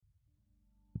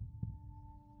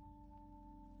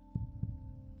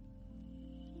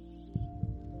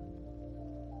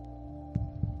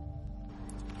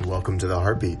welcome to The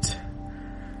Heartbeat.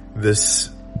 This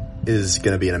is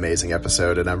going to be an amazing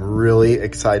episode, and I'm really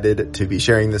excited to be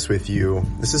sharing this with you.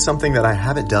 This is something that I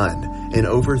haven't done in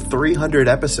over 300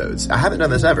 episodes. I haven't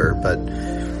done this ever, but,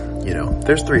 you know,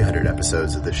 there's 300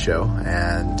 episodes of this show,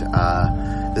 and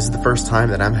this is the first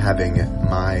time that I'm having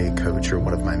my coach or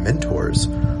one of my mentors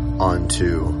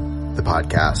onto the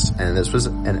podcast, and this was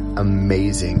an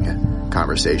amazing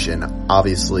conversation.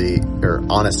 Honestly,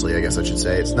 I guess I should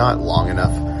say, it's not long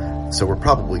enough, so we're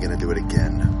probably going to do it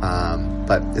again.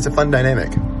 But it's a fun dynamic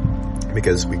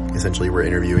because we essentially were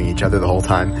interviewing each other the whole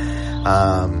time.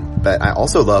 But I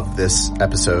also love this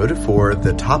episode for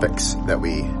the topics that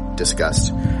we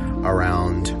discussed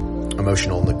around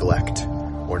emotional neglect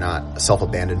or not,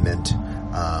 self-abandonment,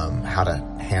 how to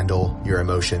handle your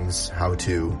emotions, how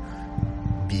to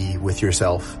be with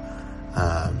yourself,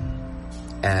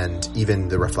 and even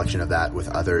the reflection of that with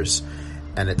others.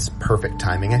 And it's perfect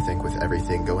timing, I think, with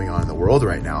everything going on in the world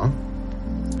right now,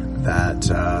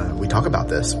 that we talk about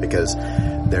this, because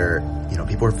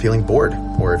people are feeling bored,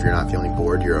 or if you're not feeling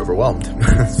bored, you're overwhelmed.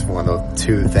 It's one of the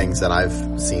two things that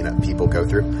I've seen people go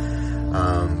through.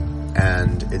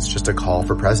 And it's just a call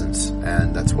for presence.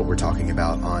 And that's what we're talking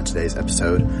about on today's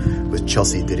episode with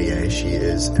Chelsea Didier. She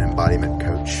is an embodiment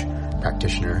coach,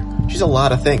 practitioner. She's a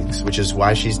lot of things, which is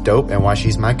why she's dope and why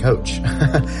she's my coach.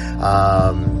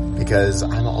 Because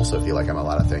I also feel like I'm a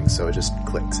lot of things. So it just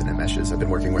clicks and it meshes. I've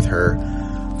been working with her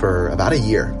for about a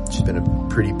year. She's been a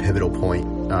pretty pivotal point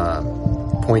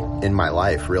in my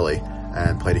life, really,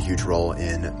 and played a huge role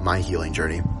in my healing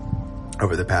journey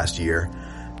over the past year.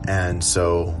 And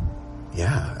so,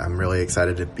 yeah, I'm really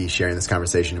excited to be sharing this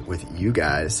conversation with you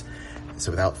guys. So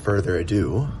without further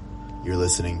ado, you're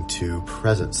listening to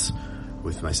Presence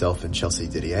with myself and Chelsea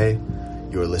Didier.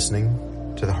 You're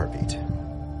listening to The Heartbeat.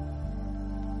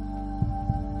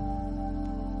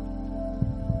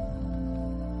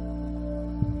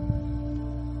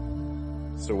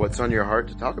 So what's on your heart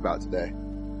to talk about today?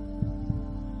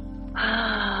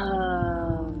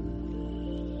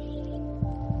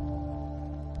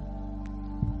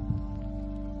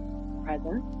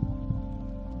 Presence.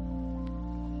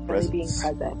 Really being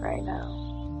present right now.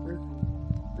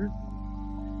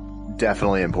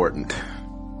 Definitely important.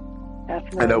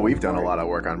 Definitely. I know we've done a lot of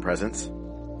work on presence.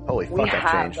 Holy fuck,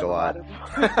 I've changed a lot.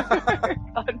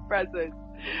 On presence.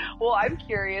 Well, I'm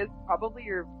curious, probably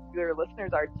your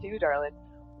listeners are too, darling.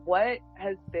 What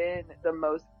has been the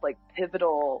most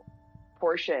pivotal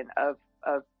portion of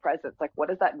presence? What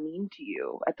does that mean to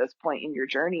you at this point in your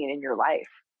journey and in your life?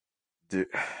 Dude,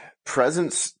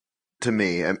 presence to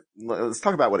me, and let's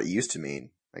talk about what it used to mean,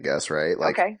 I guess, right?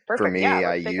 Okay, perfect. For me, yeah,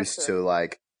 I used to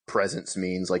presence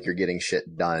means you're getting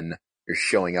shit done. You're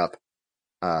showing up,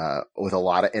 with a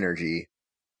lot of energy.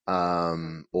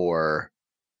 Or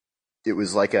it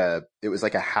was like a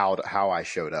how I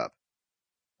showed up.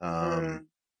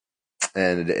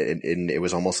 And it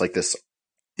was almost like this,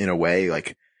 in a way,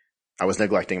 I was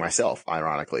neglecting myself,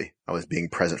 ironically. I was being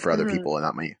present for other people and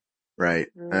not me. Right.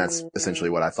 And that's essentially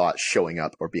what I thought showing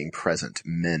up or being present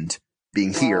meant.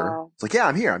 Being here. It's yeah,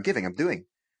 I'm here, I'm giving, I'm doing.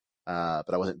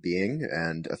 But I wasn't being,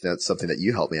 and I think that's something that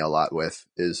you helped me a lot with,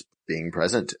 is being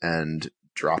present and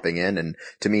dropping in. And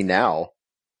to me now,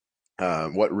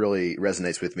 what really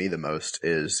resonates with me the most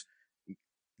is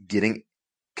getting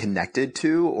connected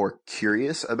to or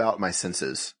curious about my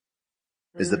senses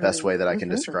is the best way that I can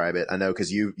describe it. I know,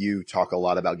 because you talk a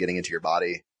lot about getting into your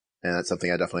body, and that's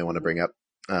something I definitely want to bring up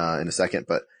in a second.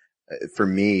 But for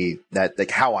me, that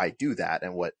how I do that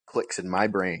and what clicks in my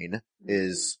brain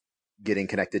is getting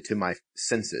connected to my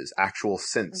senses, actual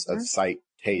sense of sight,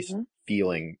 taste,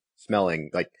 feeling, smelling,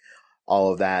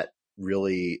 all of that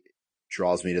really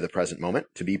draws me to the present moment,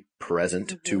 to be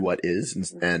present to what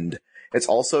is. And it's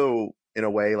also, in a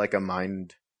way, like a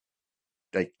mind,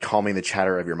 calming the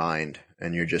chatter of your mind,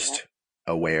 and you're just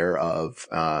aware of,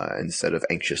 instead of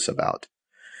anxious about.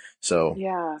 So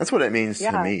that's what it means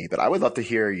to me. But I would love to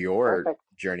hear your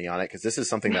journey on it, because this is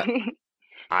something that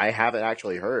I haven't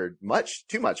actually heard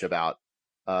too much about.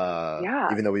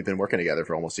 Even though we've been working together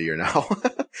for almost a year now.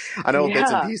 I know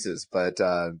bits and pieces, but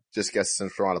just guess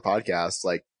since we're on a podcast,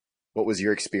 what was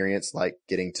your experience like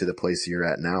getting to the place you're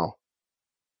at now?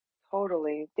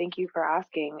 Totally. Thank you for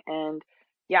asking. And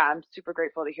yeah, I'm super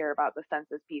grateful to hear about the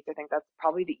senses piece. I think that's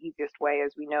probably the easiest way,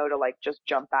 as we know, to just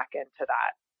jump back into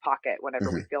that pocket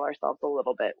whenever we feel ourselves a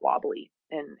little bit wobbly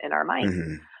in our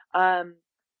mind.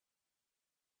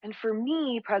 And for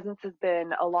me, presence has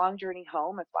been a long journey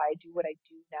home. That's why I do what I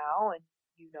do now. And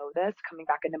you know this, coming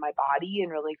back into my body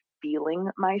and really feeling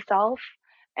myself.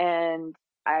 And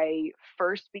I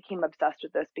first became obsessed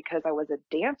with this because I was a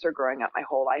dancer growing up my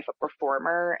whole life, a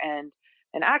performer and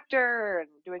an actor and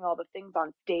doing all the things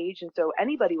on stage. And so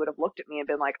anybody would have looked at me and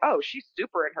been like, oh, she's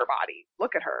super in her body.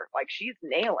 Look at her. Like she's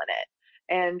nailing it.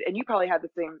 And you probably had the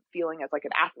same feeling as like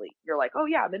an athlete. You're like, oh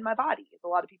yeah, I'm in my body. It's a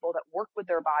lot of people that work with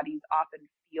their bodies often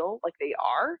feel like they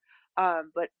are.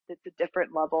 But it's a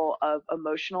different level of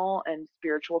emotional and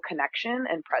spiritual connection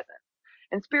and presence.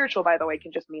 And spiritual, by the way,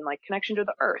 can just mean like connection to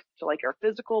the earth, to like our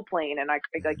physical plane. And like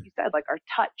you said, like our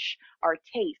touch, our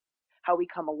taste, how we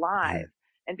come alive.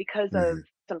 And because of Mm-hmm.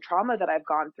 some trauma that I've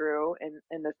gone through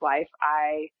in this life,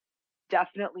 I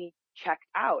definitely checked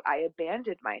out. I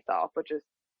abandoned myself, which is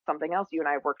something else you and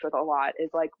I have worked with a lot, is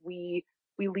like we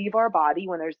leave our body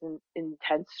when there's an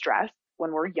intense stress,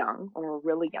 when we're young, when we're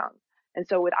really young. And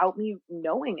so without me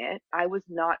knowing it, I was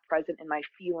not present in my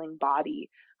feeling body.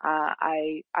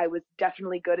 I was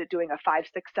definitely good at doing a 5,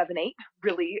 6, 7, 8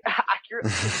 really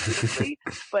accurately and beautifully,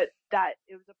 but that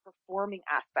it was a performing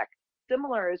aspect,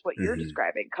 similar as what you're Mm-hmm.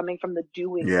 describing, coming from the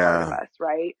doing part of Yeah. us,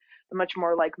 right? Much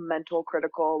more like mental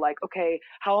critical, like, okay,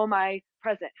 how am I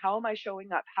present? How am I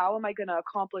showing up? How am I going to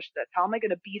accomplish this? How am I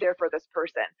going to be there for this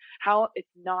person? How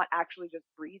it's not actually just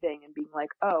breathing and being like,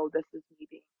 oh, this is me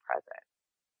being present.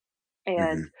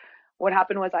 And Mm-hmm. what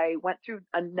happened was I went through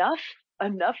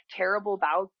enough terrible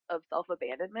bouts of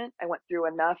self-abandonment. I went through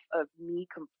enough of me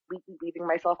completely leaving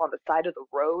myself on the side of the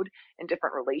road in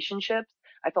different relationships.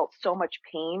 I felt so much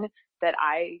pain that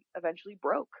I eventually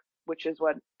broke, which is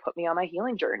what put me on my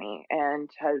healing journey and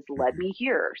has led Mm-hmm. me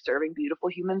here serving beautiful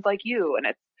humans like you.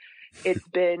 And it's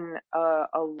been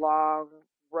a long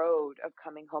road of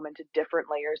coming home into different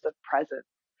layers of presence.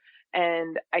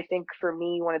 And I think for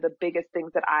me, one of the biggest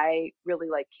things that I really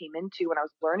like came into when I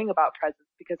was learning about presence,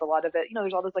 because a lot of it,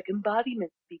 there's all this like embodiment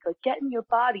speak, like get in your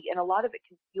body. And a lot of it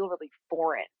can feel really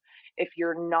foreign if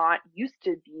you're not used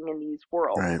to being in these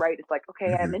worlds, Right. right? It's like,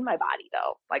 okay, I'm Mm-hmm. in my body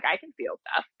though. Like I can feel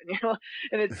stuff,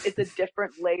 and it's a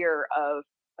different layer of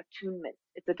attunement.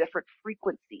 It's a different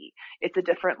frequency. It's a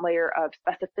different layer of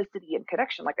specificity and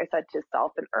connection, like I said, to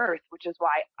self and earth, which is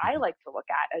why I like to look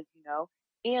at, as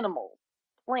animals,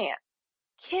 plants,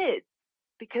 kids,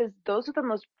 because those are the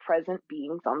most present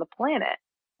beings on the planet.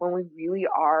 When we really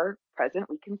are present,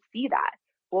 we can see that.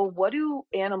 Well, what do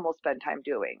animals spend time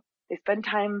doing? They spend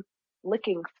time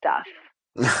licking stuff,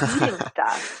 eating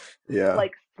stuff, Yeah.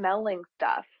 like smelling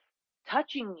stuff,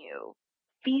 touching you,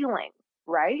 feeling,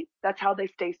 right? That's how they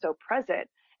stay so present.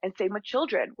 And same with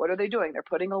children. What are they doing? They're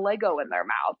putting a Lego in their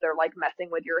mouth. They're like messing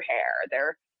with your hair.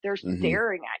 They're Mm-hmm.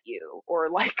 staring at you or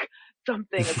like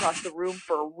something across the room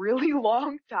for a really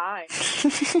long time,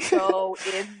 just so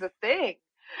in the thing.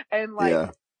 And like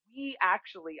Yeah. we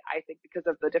actually, I think because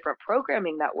of the different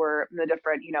programming that we're the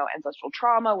different, ancestral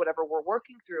trauma, whatever we're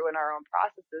working through in our own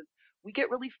processes, we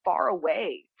get really far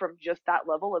away from just that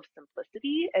level of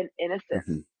simplicity and innocence,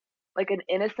 Mm-hmm. like an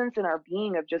innocence in our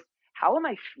being of just, how am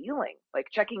I feeling? Like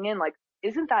checking in, like,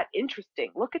 isn't that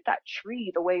interesting? Look at that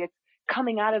tree, the way it's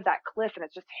coming out of that cliff and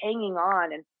it's just hanging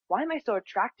on. And why am I so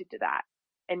attracted to that?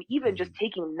 And even just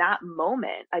taking that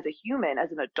moment as a human,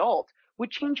 as an adult,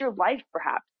 would change your life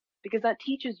perhaps, because that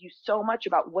teaches you so much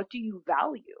about what do you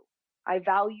value. I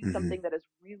value Mm-hmm. something that is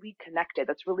really connected,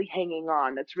 that's really hanging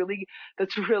on, that's really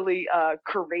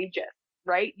courageous,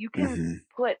 right? You can Mm-hmm.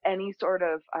 put any sort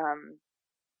of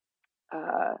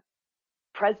uh,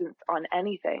 presence on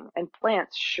anything, and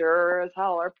plants sure as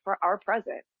hell are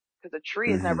present, because a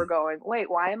tree is Mm-hmm. never going, wait,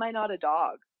 why am I not a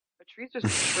dog? A tree's just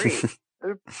a tree.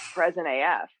 They're present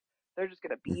AF. They're just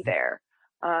going to be Mm-hmm. there.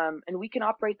 And we can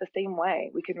operate the same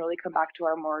way. We can really come back to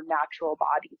our more natural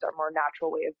bodies, our more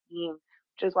natural way of being,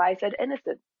 which is why I said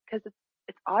innocence, because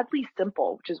it's oddly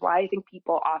simple, which is why I think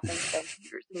people often spend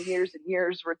years and years and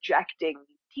years rejecting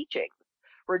these teachings,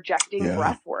 rejecting Yeah.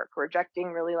 breath work, rejecting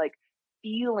really like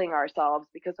feeling ourselves,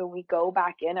 because when we go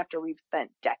back in after we've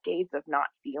spent decades of not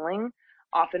feeling,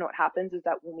 often what happens is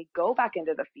that when we go back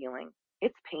into the feeling,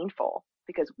 it's painful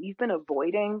because we've been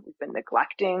avoiding, we've been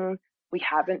neglecting, we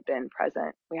haven't been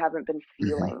present, we haven't been Mm-hmm.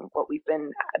 feeling what we've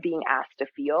been being asked to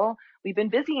feel. We've been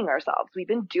busying ourselves, we've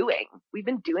been doing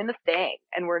the thing,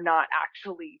 and we're not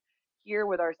actually here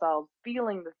with ourselves,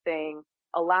 feeling the thing,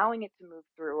 allowing it to move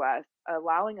through us,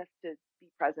 allowing us to be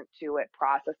present to it,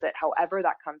 process it, however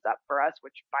that comes up for us,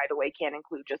 which by the way can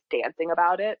include just dancing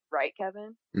about it, right,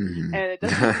 Kevin? And it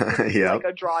doesn't even have Mm-hmm. to be like Yep.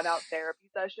 a drawn out therapy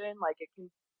session. Like it can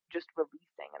just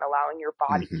releasing and allowing your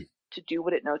body Mm-hmm. to do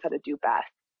what it knows how to do best.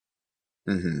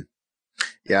 Mm-hmm.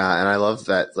 Yeah, and I love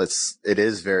that. It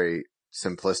is very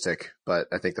simplistic, but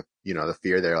I think the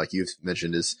fear there, like you've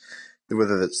mentioned, is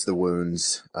whether it's the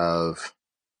wounds of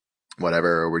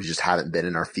whatever, or we just haven't been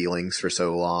in our feelings for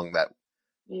so long that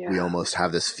we Yeah. almost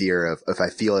have this fear of, if I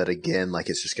feel it again, like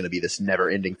it's just going to be this never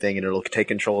ending thing and it'll take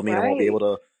control of me and I won't be Right. able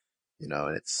to,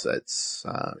 and it's,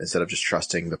 instead of just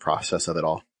trusting the process of it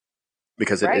all,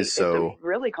 because it Right. is It's a so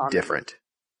really common. different.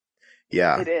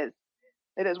 Yeah. It is.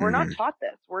 It is. We're not Mm-hmm. taught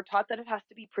this. We're taught that it has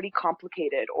to be pretty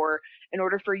complicated, or in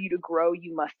order for you to grow,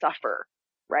 you must suffer,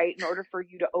 right? In order for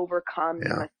you to overcome, you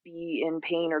Yeah. must be in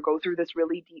pain or go through this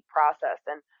really deep process.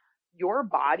 And your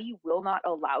body will not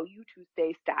allow you to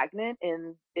stay stagnant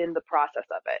in the process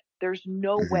of it. There's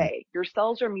no Mm-hmm. way. Your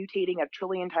cells are mutating a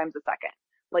trillion times a second.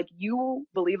 Like, you,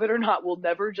 believe it or not, will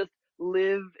never just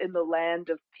live in the land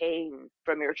of pain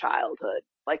from your childhood.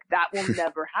 Like, that will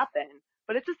never happen.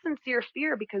 But it's a sincere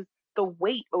fear, because the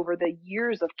weight over the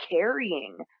years of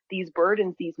carrying these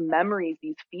burdens, these memories,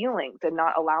 these feelings, and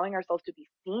not allowing ourselves to be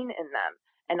seen in them,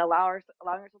 and allowing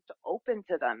ourselves to open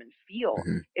to them and feel,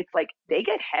 Mm-hmm. it's like they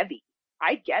get heavy.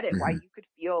 I get it why Mm-hmm. you could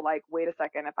feel like, wait a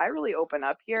second, if I really open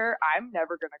up here, I'm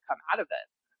never going to come out of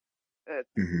it.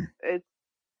 Mm-hmm. It's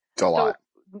It's a lot.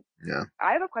 so. Yeah.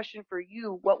 I have a question for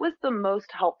you. What was the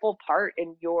most helpful part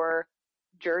in your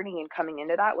journey and coming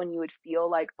into that, when you would feel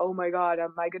like, oh my God,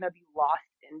 am I going to be lost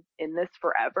in this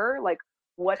forever? Like,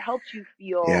 what helped you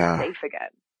feel Yeah. safe again?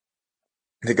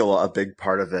 I think a big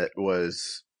part of it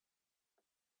was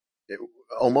it,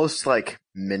 almost like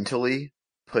mentally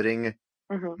putting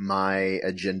Hmm. my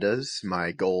agendas,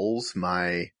 my goals,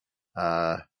 my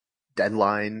uh,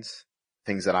 deadlines,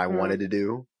 things that I wanted Mm, to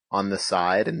do on the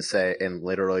side, and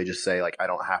literally just say, like, I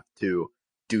don't have to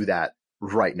do that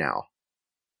right now.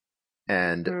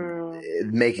 And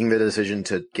mm, making the decision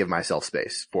to give myself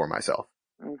space for myself.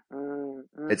 mm,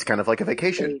 mm. It's kind of like a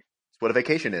vacation. Space. It's what a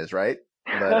vacation is, right?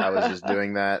 But I was just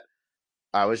doing that.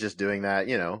 I was just doing that,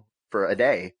 for a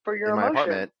day For your in my emotions.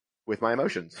 apartment with my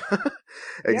emotions.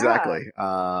 Yeah. Exactly.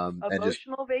 And just,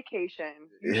 Emotional vacation.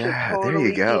 You should yeah, there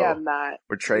you totally go. DM that.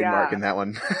 We're Yeah. trademarking that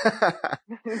one.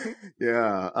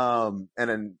 Yeah. And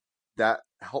then that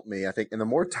helped me, I think. And the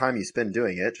more time you spend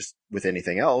doing it, just with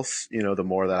anything else, the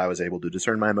more that I was able to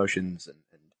discern my emotions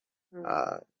Mm,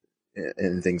 uh,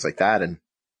 and things like that, and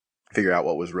figure out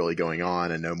what was really going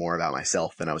on and know more about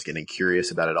myself. And I was getting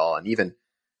curious about it all. And even,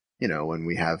 when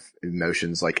we have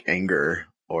emotions like anger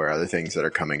or other things that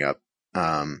are coming up,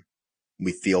 um,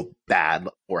 we feel bad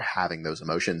for having those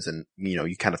emotions. And,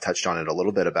 you kind of touched on it a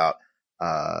little bit about,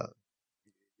 uh,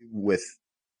 with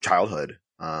childhood.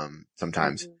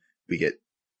 Sometimes mhm. we get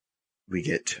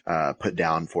put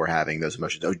down for having those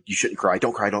emotions. Oh, you shouldn't cry.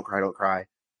 Don't cry. Don't cry. Don't cry.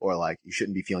 Or like, you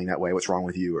shouldn't be feeling that way. What's wrong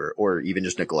with you? Or even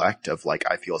just neglect of, like,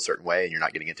 I feel a certain way and you're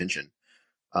not getting attention.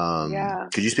 Yeah,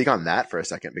 Could you speak on that for a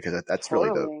second? Because that's really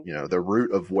the, totally. the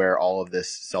root of where all of this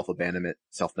self-abandonment,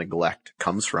 self-neglect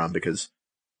comes from, because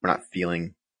we're not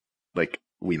feeling like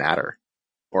we matter,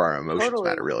 or our emotions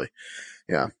matter, Totally. really.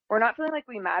 Yeah. We're not feeling like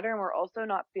we matter, and we're also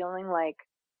not feeling like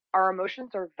our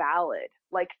emotions are valid.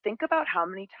 Like, think about how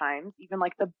many times even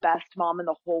like the best mom in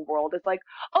the whole world is like,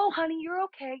 "Oh, honey, you're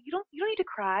okay. You don't need to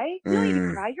cry. You don't need to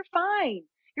Mm, cry. You're fine.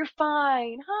 You're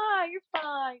fine. Hi, you're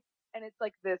fine." And it's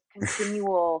like this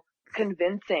continual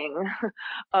convincing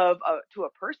of to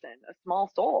a person, a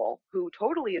small soul who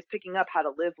totally is picking up how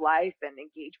to live life and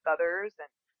engage with others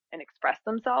and express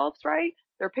themselves, right?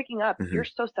 They're picking up, mm-hmm, you're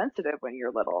so sensitive when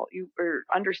you're little. You are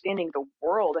understanding the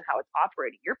world and how it's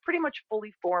operating. You're pretty much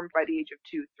fully formed by the age of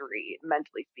 2, 3,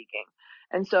 mentally speaking.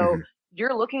 And so mm-hmm,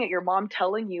 you're looking at your mom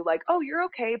telling you, like, oh, you're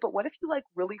okay, but what if you like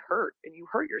really hurt and you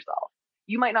hurt yourself?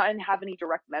 You might not have any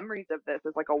direct memories of this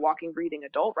as like a walking, breathing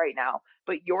adult right now,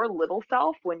 but your little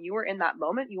self, when you were in that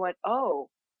moment, you went, oh,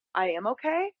 I am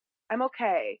okay. I'm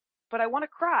okay, but I want to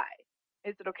cry.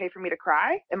 Is it okay for me to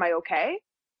cry? Am I okay?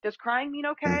 Does crying mean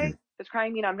mm-hmm, okay? Does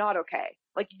crying mean I'm not okay?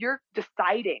 Like, you're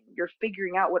deciding, you're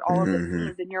figuring out what all of this mm-hmm,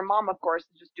 means. And your mom, of course,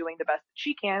 is just doing the best that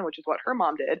she can, which is what her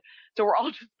mom did. So we're all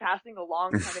just passing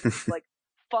along kind of these like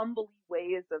fumbly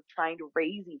ways of trying to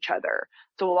raise each other.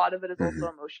 So a lot of it is mm-hmm, also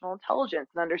emotional intelligence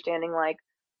and understanding, like,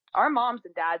 our moms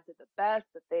and dads did the best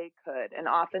that they could. And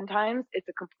oftentimes it's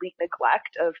a complete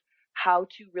neglect of how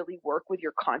to really work with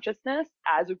your consciousness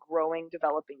as a growing,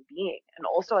 developing being, and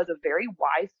also as a very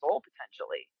wise soul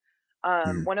potentially.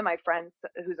 mm-hmm. One of my friends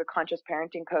who's a conscious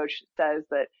parenting coach says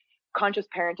that conscious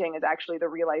parenting is actually the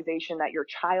realization that your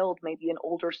child may be an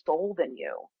older soul than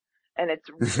you. And it's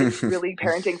really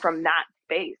parenting from that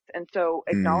space. And so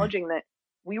Mm, acknowledging that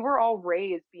we were all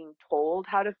raised being told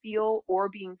how to feel, or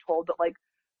being told that, like,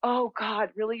 oh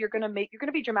God, really, you're gonna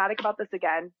be dramatic about this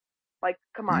again. Like,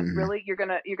 come on, mm, really, you're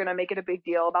gonna make it a big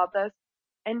deal about this.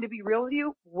 And to be real with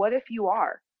you, what if you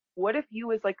are? What if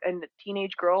you, as like a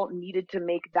teenage girl, needed to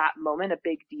make that moment a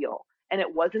big deal? And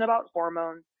it wasn't about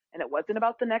hormones, and it wasn't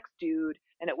about the next dude,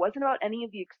 and it wasn't about any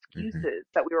of the Mm-hmm. excuses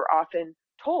that we were often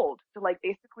told to like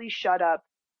basically shut up,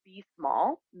 be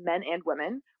small, men and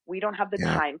women. We don't have the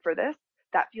Yeah. time for this.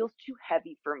 That feels too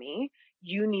heavy for me.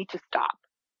 You need to stop.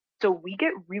 So we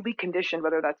get really conditioned,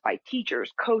 whether that's by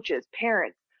teachers, coaches,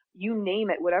 parents, you name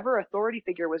it, whatever authority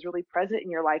figure was really present in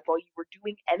your life while you were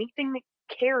doing anything that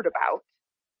you cared about,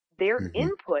 their Mm-hmm.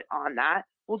 input on that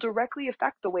will directly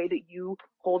affect the way that you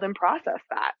hold and process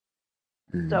that.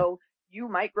 Mm-hmm. So you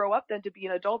might grow up then to be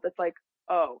an adult that's like,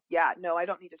 oh, yeah, no, I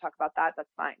don't need to talk about that. That's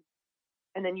fine.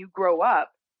 And then you grow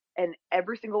up, and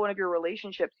every single one of your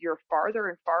relationships, you're farther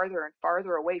and farther and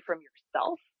farther away from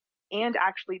yourself and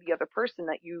actually the other person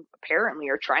that you apparently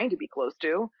are trying to be close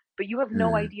to, but you have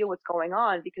no idea what's going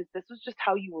on because this was just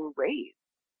how you were raised.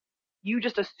 You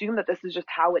just assume that this is just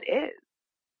how it is.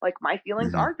 Like, my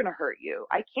feelings Mm-hmm. are going to hurt you.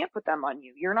 I can't put them on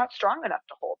you. You're not strong enough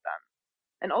to hold them.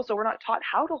 And also, we're not taught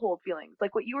how to hold feelings.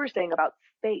 Like what you were saying about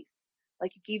space.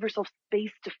 Like, you gave yourself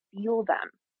space to feel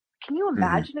them. Can you Mm-hmm.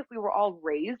 imagine if we were all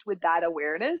raised with that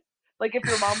awareness? Like, if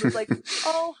your mom was like,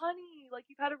 oh, honey, like,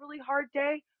 you've had a really hard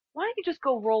day. Why don't you just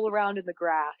go roll around in the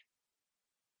grass?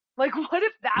 Like, what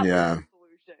if that was Yeah. the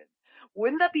solution?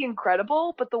 Wouldn't that be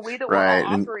incredible? But the way that we're all Right.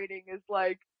 And operating is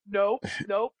like, nope,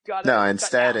 nope, gotta no, shut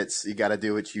instead down. it's, you got to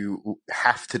do what you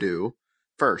have to do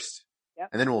first, Yep.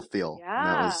 and then we'll feel. And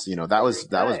that Yeah. was, Very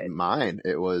that was good. mine.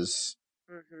 It was,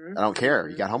 Mhm. I don't care.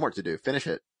 You Mhm. got homework to do. Finish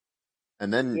it.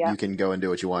 And then you Yep. can go and do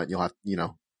what you want. You'll have,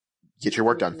 get your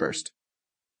work done Mhm. first.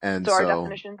 And So our so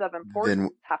definitions of then,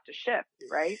 importance have to shift,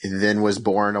 right? then was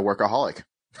born a workaholic,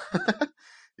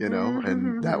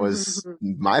 and that was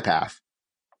Mm. my path.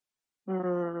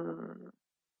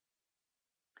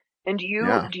 And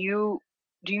Yeah. do you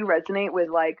resonate with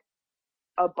like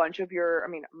a bunch of your, I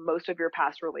mean, most of your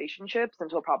past relationships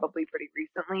until probably pretty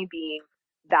recently being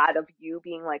that of you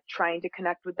being like trying to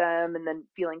connect with them and then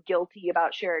feeling guilty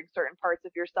about sharing certain parts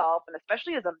of yourself, and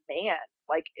especially as a man,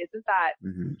 like, isn't that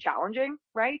Hmm. challenging,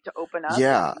 right? To open up and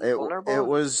Yeah. be vulnerable It and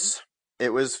was,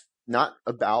 it was not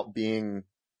about being,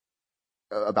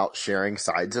 about sharing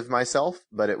sides of myself,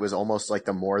 but it was almost like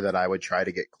the more that I would try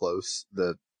to get close,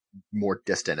 the more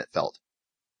distant it felt,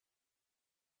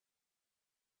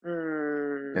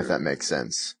 if that makes mm,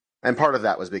 sense. And part of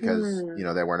that was because,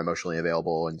 mm, they weren't emotionally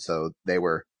available. And so they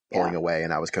were yeah, pulling away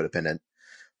and I was codependent.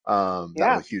 That was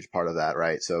yeah, a huge part of that.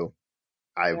 Right. So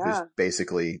I was yeah.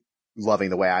 basically loving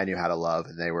the way I knew how to love.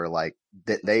 And they were like,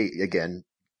 they again,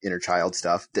 inner child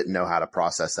stuff, didn't know how to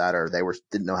process that, or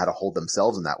didn't know how to hold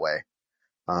themselves in that way.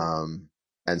 Um,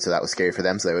 and so that was scary for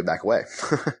them. So they would back away.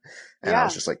 And I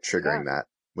was Yeah, just like yeah, triggering that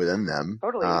within them.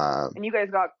 totally. And you guys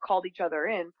got called each other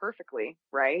in perfectly,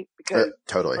 right? Because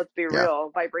Totally. let's be Yeah.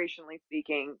 real, vibrationally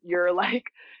speaking, you're like,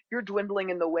 you're dwindling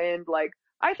in the wind. Like,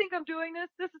 I think I'm doing this.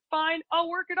 This is fine. I'll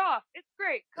work it off. It's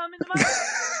great. Come into my space.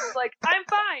 And he's like, I'm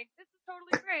fine. This is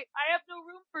totally great. I have no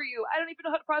room for you. I don't even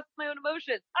know how to process my own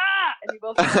emotions. Ah! And you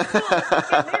both are like, cool. Let's just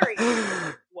get married. And you're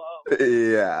like, whoa.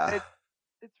 Yeah.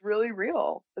 It's really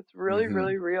real. It's really, Hmm.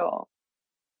 really real.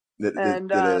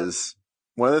 And, It is.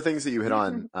 One of the things that you hit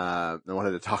on, I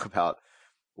wanted to talk about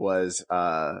was,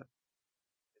 I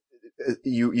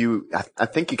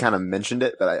think you kind of mentioned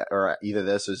it, but or either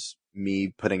this is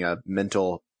me putting a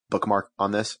mental bookmark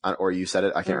on this, or you said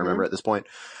it. I can't remember mhm. at this point.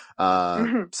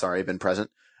 Mhm. Sorry, been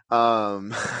present.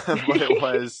 But it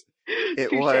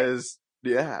Touche. was,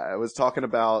 yeah, it was talking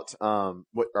about,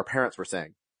 what our parents were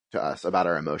saying to us about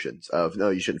our emotions of, no,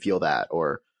 you shouldn't feel that,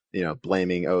 or,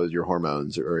 blaming, oh, your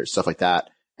hormones or stuff like that.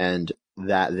 And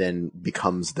that then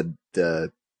becomes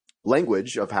the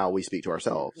language of how we speak to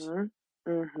ourselves. Mhm.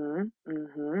 Mhm.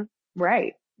 Mhm.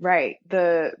 Right. Right.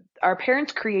 Our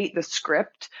parents create the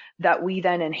script that we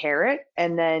then inherit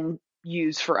and then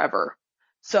use forever.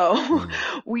 So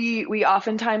Mm. we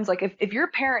oftentimes, like, if your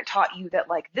parent taught you that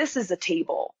like this is a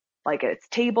table, like it's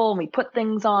table and we put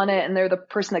things on it, and they're the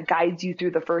person that guides you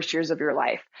through the first years of your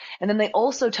life. And then they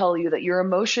also tell you that your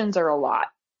emotions are a lot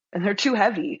and they're too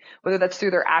heavy, whether that's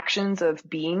through their actions of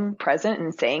being present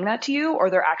and saying that to you, or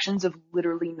their actions of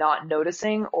literally not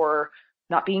noticing or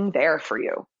not being there for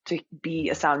you to be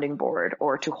a sounding board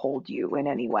or to hold you in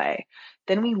any way.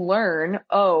 Then we learn,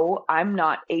 oh, I'm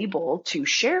not able to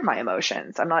share my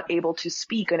emotions. I'm not able to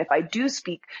speak. And if I do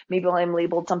speak, maybe I'm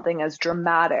labeled something as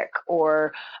dramatic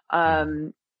or,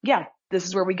 yeah, this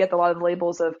is where we get a lot of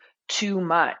labels of too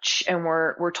much, and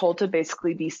we're told to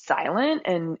basically be silent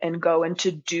and go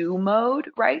into do mode,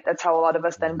 right? That's how a lot of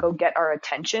us then go get our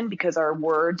attention, because our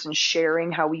words and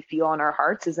sharing how we feel on our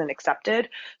hearts isn't accepted.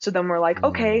 So then we're like,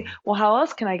 okay, Mm. well, how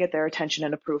else can I get their attention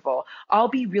and approval? I'll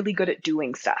be really good at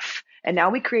doing stuff. And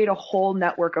now we create a whole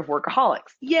network of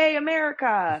workaholics. Yay,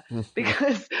 America!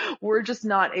 Because we're just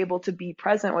not able to be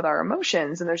present with our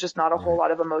emotions, and there's just not a whole Right.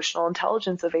 lot of emotional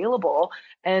intelligence available.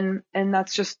 And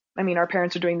that's just, I mean, our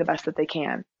parents are doing the best that they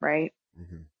can, right?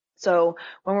 Mm-hmm. So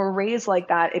when we're raised like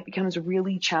that, it becomes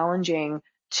really challenging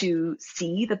to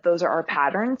see that those are our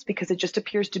patterns because it just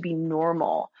appears to be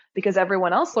normal because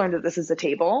everyone else learned that this is a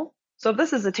table. So if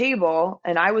this is a table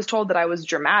and I was told that I was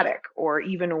dramatic or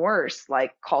even worse,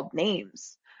 like called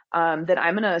names, then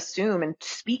I'm going to assume and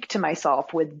speak to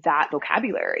myself with that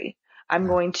vocabulary. I'm Yeah.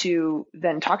 going to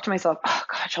then talk to myself, oh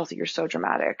God, Chelsea, you're so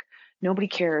dramatic. Nobody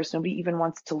cares. Nobody even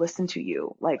wants to listen to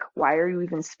you. Like, why are you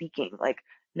even speaking? Like,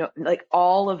 no, like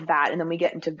all of that. And then we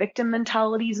get into victim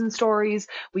mentalities and stories.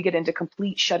 We get into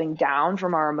complete shutting down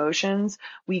from our emotions.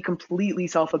 We completely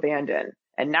self-abandon.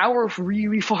 And now we're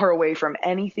really far away from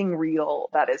anything real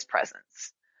that is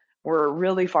presence. We're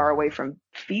really far Mm-hmm. away from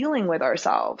feeling with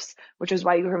ourselves, which is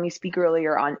why you heard me speak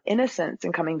earlier on innocence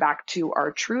and coming back to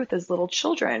our truth as little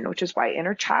children, which is why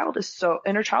inner child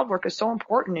work is so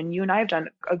important. And you and I have done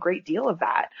a great deal of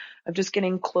that, of just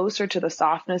getting closer to the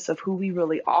softness of who we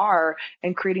really are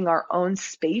and creating our own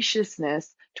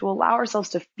spaciousness to allow ourselves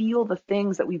to feel the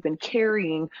things that we've been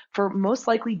carrying for most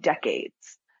likely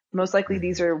decades. Most likely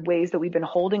these Mm-hmm. are ways that we've been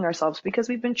holding ourselves because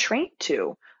we've been trained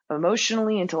to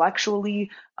emotionally,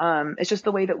 intellectually. It's just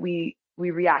the way that we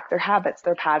react. Their habits,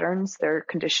 their patterns, their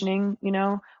conditioning, you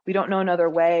know, we don't know another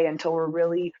way until we're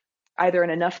really either in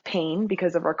enough pain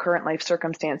because of our current life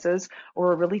circumstances or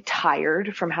we're really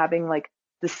tired from having like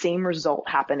the same result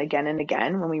happen again and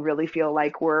again when we really feel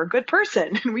like we're a good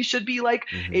person and we should be like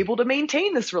Mm-hmm. able to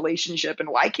maintain this relationship and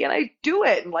why can't I do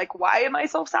it and like why am I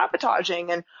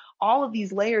self-sabotaging and all of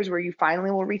these layers where you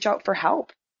finally will reach out for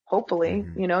help. Hopefully,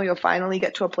 Mm-hmm. you know, you'll finally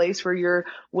get to a place where you're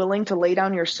willing to lay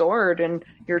down your sword and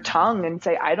your tongue and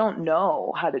say, I don't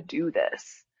know how to do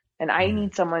this. And I Mm-hmm.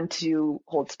 need someone to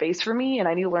hold space for me and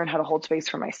I need to learn how to hold space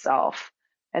for myself.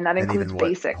 And that And includes even what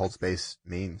basics. hold space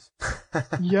means.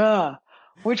 Yeah.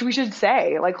 Which we should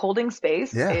say, like holding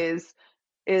space Yeah.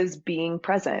 is being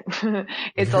present.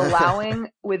 It's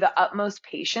allowing with the utmost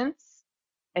patience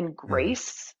and Mm-hmm.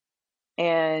 grace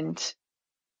and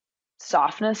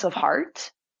softness of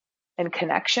heart and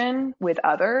connection with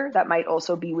other that might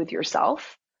also be with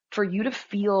yourself for you to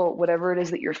feel whatever it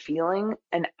is that you're feeling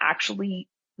and actually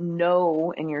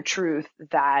know in your truth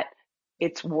that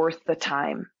it's worth the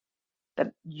time,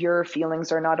 that your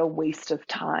feelings are not a waste of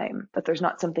time, that there's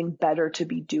not something better to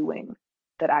be doing,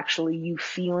 that actually you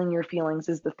feeling your feelings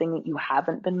is the thing that you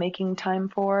haven't been making time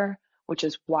for, which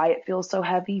is why it feels so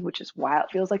heavy, which is why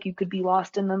it feels like you could be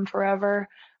lost in them forever.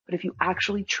 But if you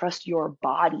actually trust your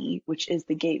body, which is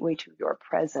the gateway to your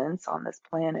presence on this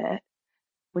planet,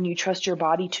 when you trust your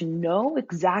body to know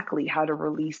exactly how to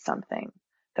release something,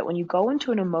 that when you go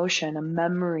into an emotion, a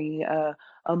memory,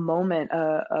 a moment,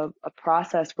 a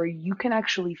process where you can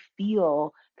actually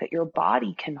feel that your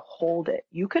body can hold it,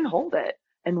 you can hold it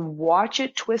and watch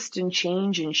it twist and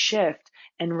change and shift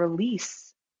and release.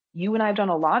 You and I have done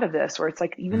a lot of this where it's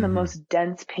like even the Mm-hmm. most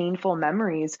dense, painful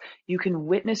memories, you can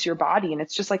witness your body. And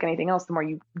it's just like anything else. The more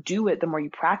you do it, the more you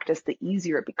practice, the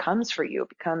easier it becomes for you. It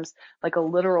becomes like a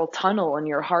literal tunnel in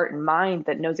your heart and mind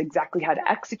that knows exactly how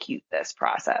to execute this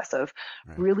process of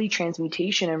Right. really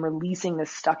transmutation and releasing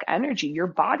this stuck energy. Your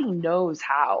body knows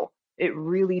how. It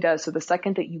really does. So the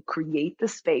second that you create the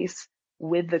space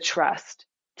with the trust,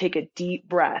 take a deep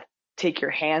breath, take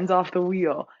your hands off the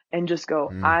wheel and just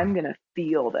go, Mm-hmm. I'm going to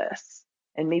feel this.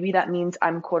 And maybe that means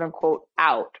I'm quote unquote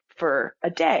out for a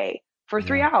day, for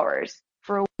three Yeah. hours,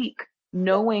 for a week,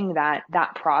 knowing that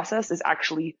that process is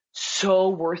actually so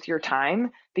worth your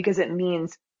time because it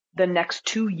means the next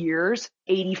 2 years,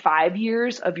 85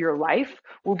 years of your life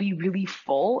will be really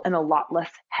full and a lot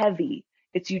less heavy.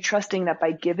 It's you trusting that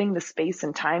by giving the space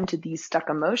and time to these stuck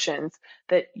emotions,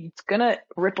 that it's going to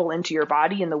ripple into your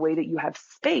body in the way that you have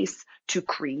space to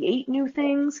create new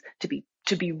things, to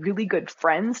be really good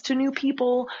friends to new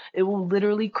people. It will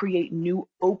literally create new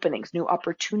openings, new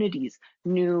opportunities,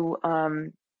 new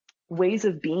ways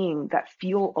of being that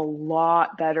feel a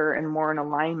lot better and more in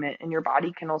alignment, and your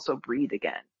body can also breathe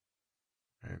again.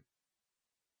 Right.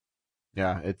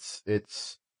 Yeah.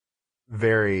 It's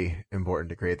very important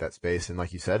to create that space. And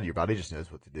like you said, your body just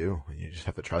knows what to do and you just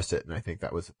have to trust it. And I think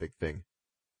that was a big thing.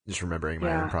 Just remembering my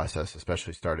own Yeah. process,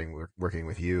 especially starting working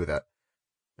with you that,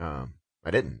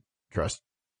 I didn't trust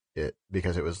it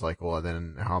because it was like, well,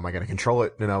 then how am I going to control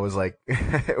it? And I was like,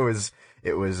 it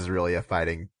was really a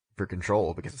fighting for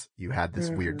control because you had this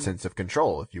weird Mhm. sense of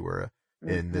control if you were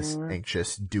in this Mhm.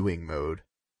 anxious doing mode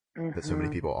that so many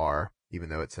Mhm. people are, even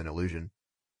though it's an illusion.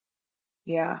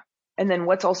 Yeah. And then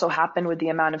what's also happened with the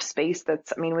amount of space with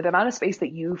the amount of space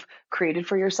that you've created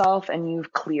for yourself and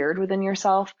you've cleared within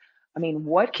yourself, I mean,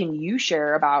 what can you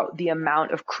share about the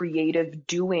amount of creative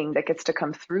doing that gets to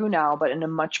come through now, but in a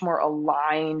much more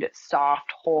aligned,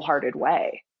 soft, wholehearted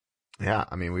way? Yeah.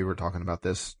 I mean, we were talking about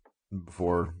this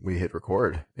before we hit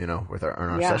record, with in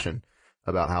our Yeah. session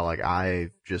about how like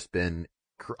I've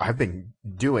been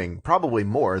doing probably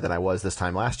more than I was this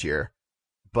time last year,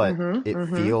 but Mm-hmm. it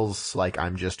Mm-hmm. feels like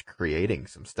I'm just creating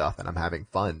some stuff and I'm having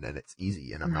fun and it's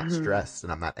easy and I'm not Mm-hmm. stressed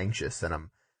and I'm not anxious and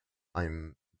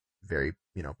I'm very,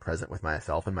 present with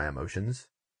myself and my emotions.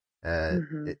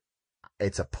 Mm-hmm. It,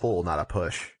 it's a pull, not a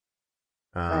push.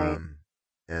 Right. Um,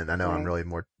 and I know I'm Right. really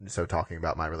more so talking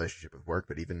about my relationship with work,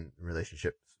 but even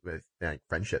relationships with like,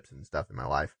 friendships and stuff in my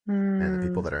life and the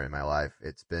people Mm. that are in my life,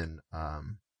 it's been,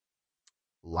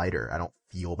 lighter. I don't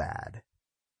feel bad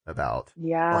about,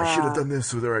 oh, I should have Yeah. done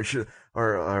this or I should,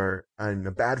 or I'm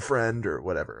a bad friend or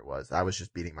whatever it was. I was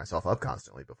just beating myself up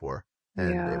constantly before.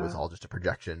 And it was Yeah. all just a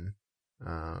projection,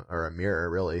 or a mirror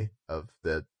really of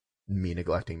me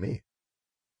neglecting me,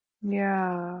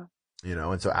 Yeah.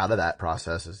 and so out of that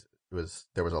process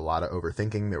there was a lot of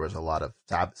overthinking. There was a lot of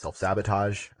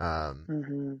self-sabotage.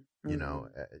 Mm-hmm. Mm-hmm.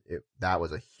 That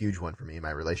was a huge one for me in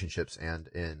my relationships and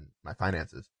in my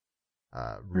finances.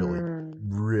 Really, Mm.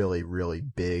 really, really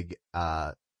big,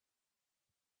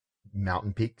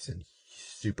 mountain peaks and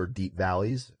super deep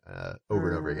valleys, over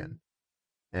and over again.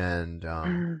 Mm. And,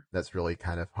 Mm. that's really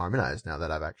kind of harmonized now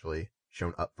that I've actually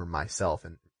shown up for myself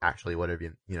and actually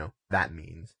whatever, that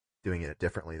means doing it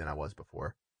differently than I was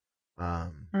before.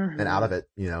 And out of Mm-hmm.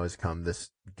 it, has come this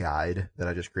guide that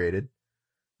I just created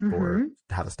for Mm-hmm.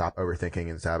 how to stop overthinking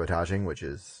and sabotaging, which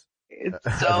is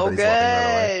It's so everybody's loving, by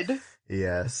the way. good.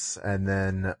 Yes. And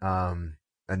then,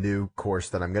 a new course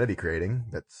that I'm going to be creating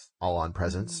that's all on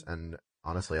presence. Mm. And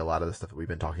honestly, a lot of the stuff that we've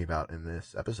been talking about in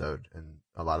this episode and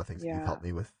a lot of things that you've Yeah. helped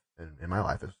me with in my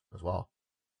life as well.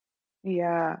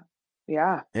 Yeah.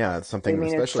 Yeah. Yeah. It's I something, mean,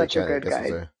 it's especially such a kind of, I good guess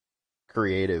as guide. a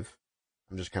creative,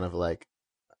 I'm just kind of like,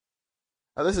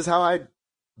 oh, this is how I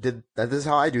this is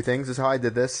how I do things. This is how I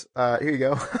did this. Here you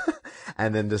go.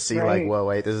 And then to see like, Right. whoa,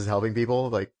 wait, this is helping people.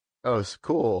 Like, oh, it's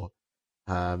cool.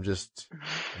 I'm just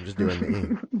doing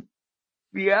me.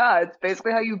 Yeah, it's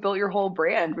basically how you built your whole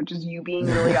brand, which is you being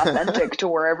really authentic to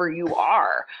wherever you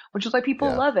are, which is why people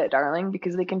Yeah. love it, darling,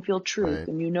 because they can feel truth Right.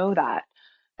 and you know that.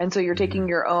 And so you're Hmm. taking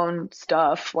your own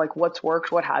stuff, like what's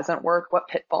worked, what hasn't worked, what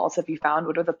pitfalls have you found,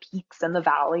 what are the peaks and the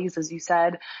valleys, as you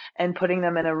said, and putting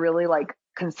them in a really like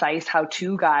concise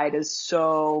how-to guide is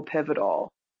so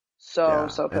pivotal. So, Yeah.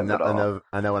 so And I pivotal. know,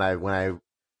 when I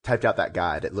typed out that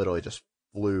guide, it literally just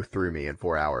flew through me in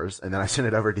 4 hours. And then I sent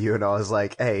it over to you and I was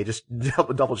like, hey, just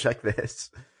double check this.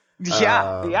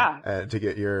 Yeah, yeah. And to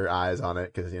get your eyes on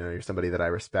it. Cause you're somebody that I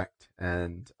respect.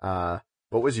 And,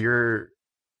 what was your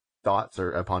thoughts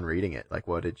or upon reading it? Like,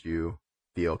 what did you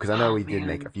feel? Cause I know Oh we did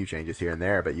make a man. few changes here and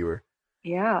there, but you were,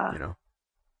 Yeah. you know,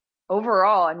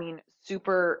 Overall, I mean,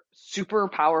 super, super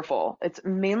powerful. It's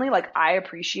mainly like I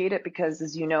appreciate it because,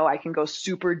 as you know, I can go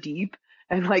super deep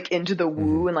and like into the hmm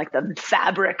woo and like the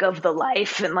fabric of the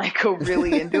life and like go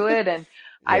really into it. And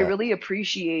I yeah, really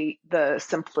appreciate the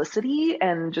simplicity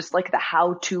and just like the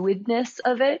how-to-edness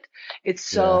of it.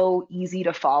 It's yeah, so easy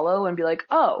to follow and be like,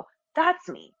 oh, that's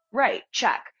me. Right.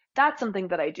 Check. That's something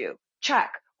that I do.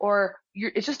 Check. Or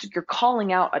it's just, you're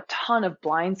calling out a ton of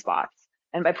blind spots.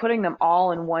 And by putting them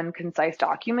all in one concise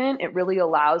document, it really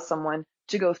allows someone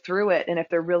to go through it. And if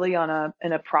they're really in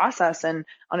a process and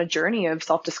on a journey of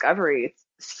self-discovery, it's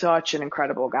such an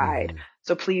incredible guide. hmm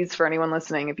So please, for anyone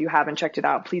listening, if you haven't checked it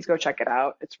out, please go check it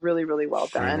out. It's really, really well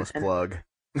done. shameless And plug.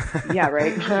 yeah,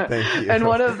 right. Thank you. And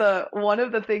one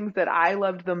of the things that I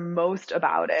loved the most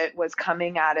about it was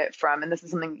coming at it from, and this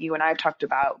is something you and I have talked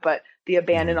about, but the hmm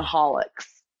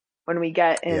abandonaholics. When we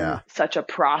get in Yeah. such a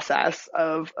process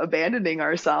of abandoning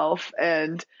ourselves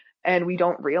and we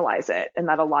don't realize it, and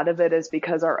that a lot of it is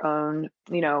because our own,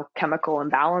 chemical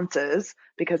imbalances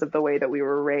because of the way that we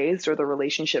were raised or the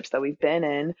relationships that we've been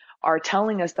in are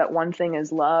telling us that one thing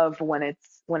is love when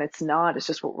it's not. It's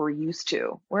just what we're used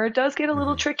to. Where it does get a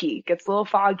little hmm tricky, gets a little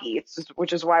foggy. It's just,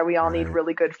 which is why we all need Right.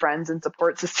 really good friends and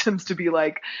support systems to be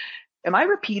like, am I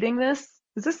repeating this?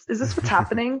 Is this what's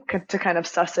happening? To kind of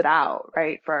suss it out,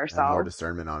 right, for Have more ourselves.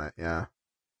 discernment on it. Yeah.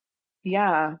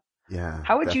 Yeah. Yeah,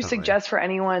 How would you definitely. suggest for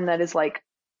anyone that is like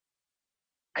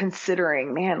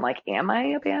considering, man, like, am I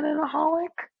a bananaholic?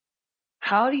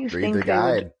 How do you Read the think they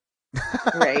would,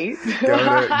 guide. right?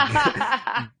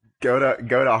 go to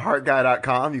go to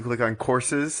heartguy.com. You click on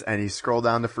courses and you scroll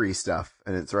down to free stuff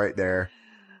and it's right there.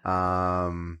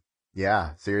 Yeah,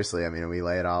 seriously. I mean, we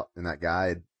lay it out in that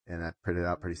guide and I printed it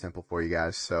out pretty simple for you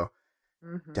guys. So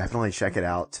Mm-hmm. definitely check it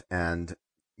out. And,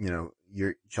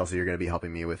 Chelsea, you're going to be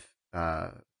helping me with,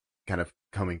 kind of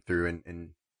coming through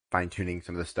and fine tuning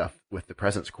some of the stuff with the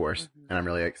presence course. Mm-hmm. And I'm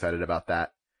really excited about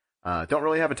that. Don't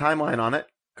really have a timeline on it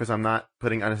because I'm not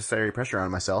putting unnecessary pressure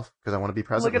on myself because I want to be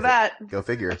present. Look at that. Go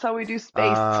figure. That's how we do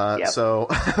space. Yep. So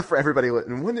for everybody,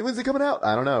 when's it coming out?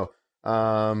 I don't know.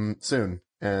 Soon.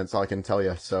 And that's all I can tell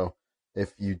you. So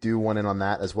if you do want in on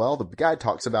that as well, the guide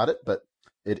talks about it, but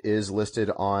it is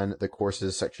listed on the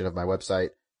courses section of my website.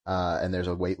 And there's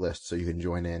a wait list so you can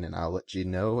join in and I'll let you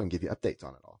know and give you updates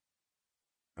on it all.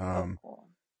 Cool.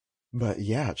 But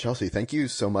yeah, Chelsea, thank you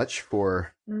so much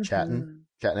for chatting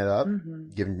it up,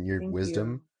 giving your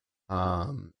wisdom.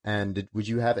 And would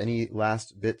you have any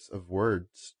last bits of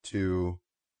words to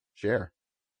share?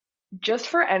 Just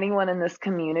for anyone in this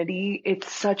community,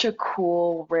 it's such a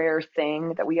cool, rare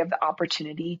thing that we have the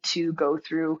opportunity to go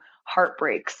through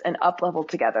heartbreaks and up level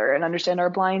together and understand our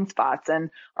blind spots and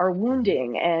our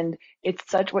wounding. And it's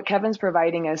what Kevin's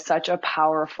providing is such a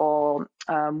powerful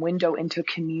window into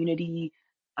community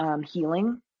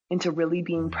healing, into really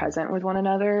being present with one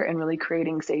another and really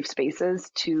creating safe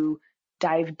spaces to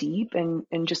dive deep and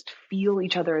just feel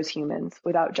each other as humans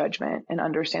without judgment and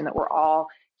understand that we're all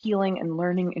healing and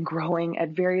learning and growing at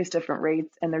various different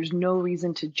rates. And there's no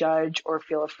reason to judge or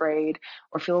feel afraid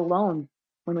or feel alone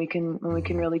when we can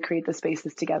really create the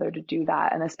spaces together to do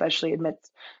that. And especially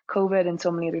amidst COVID and so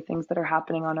many other things that are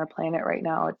happening on our planet right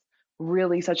now, it's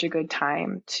really such a good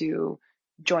time to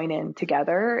join in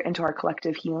together into our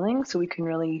collective healing so we can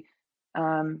really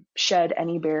shed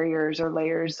any barriers or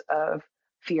layers of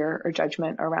fear or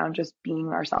judgment around just being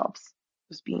ourselves,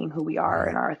 just being who we are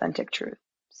in our authentic truth.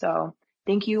 So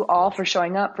thank you all for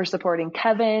showing up, for supporting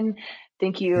Kevin.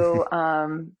 Thank you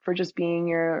for just being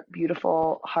your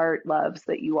beautiful heart loves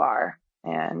that you are.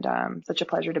 And such a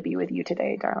pleasure to be with you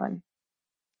today, darling.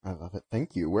 I love it.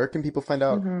 Thank you. Where can people find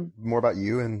out more about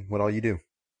you and what all you do?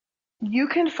 You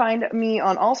can find me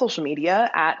on all social media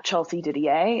at Chelsea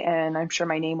Didier, and I'm sure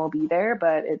my name will be there,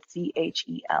 but it's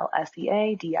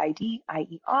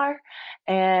ChelseaDidier.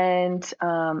 And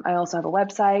I also have a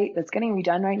website that's getting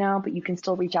redone right now, but you can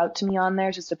still reach out to me on there.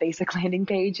 It's just a basic landing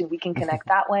page, and we can connect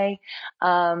that way.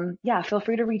 Feel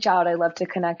free to reach out. I love to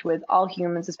connect with all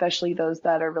humans, especially those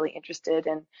that are really interested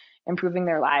in improving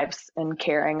their lives and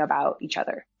caring about each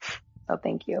other. So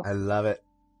thank you. I love it.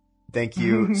 Thank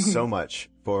you so much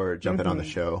for jumping on the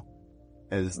show.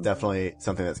 It's definitely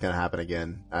something that's going to happen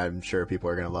again. I'm sure people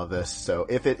are going to love this. So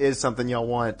if it is something y'all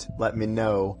want, let me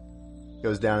know.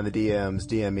 Goes down in the DMs,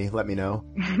 DM me, let me know.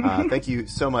 Thank you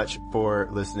so much for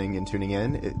listening and tuning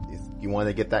in. If you want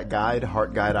to get that guide,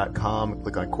 heartguy.com,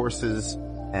 click on courses,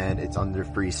 and it's under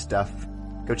free stuff.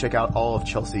 Go check out all of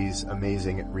Chelsea's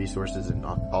amazing resources and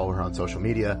follow her on social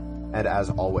media. And as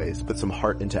always, put some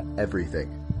heart into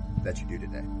everything that you do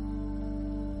today.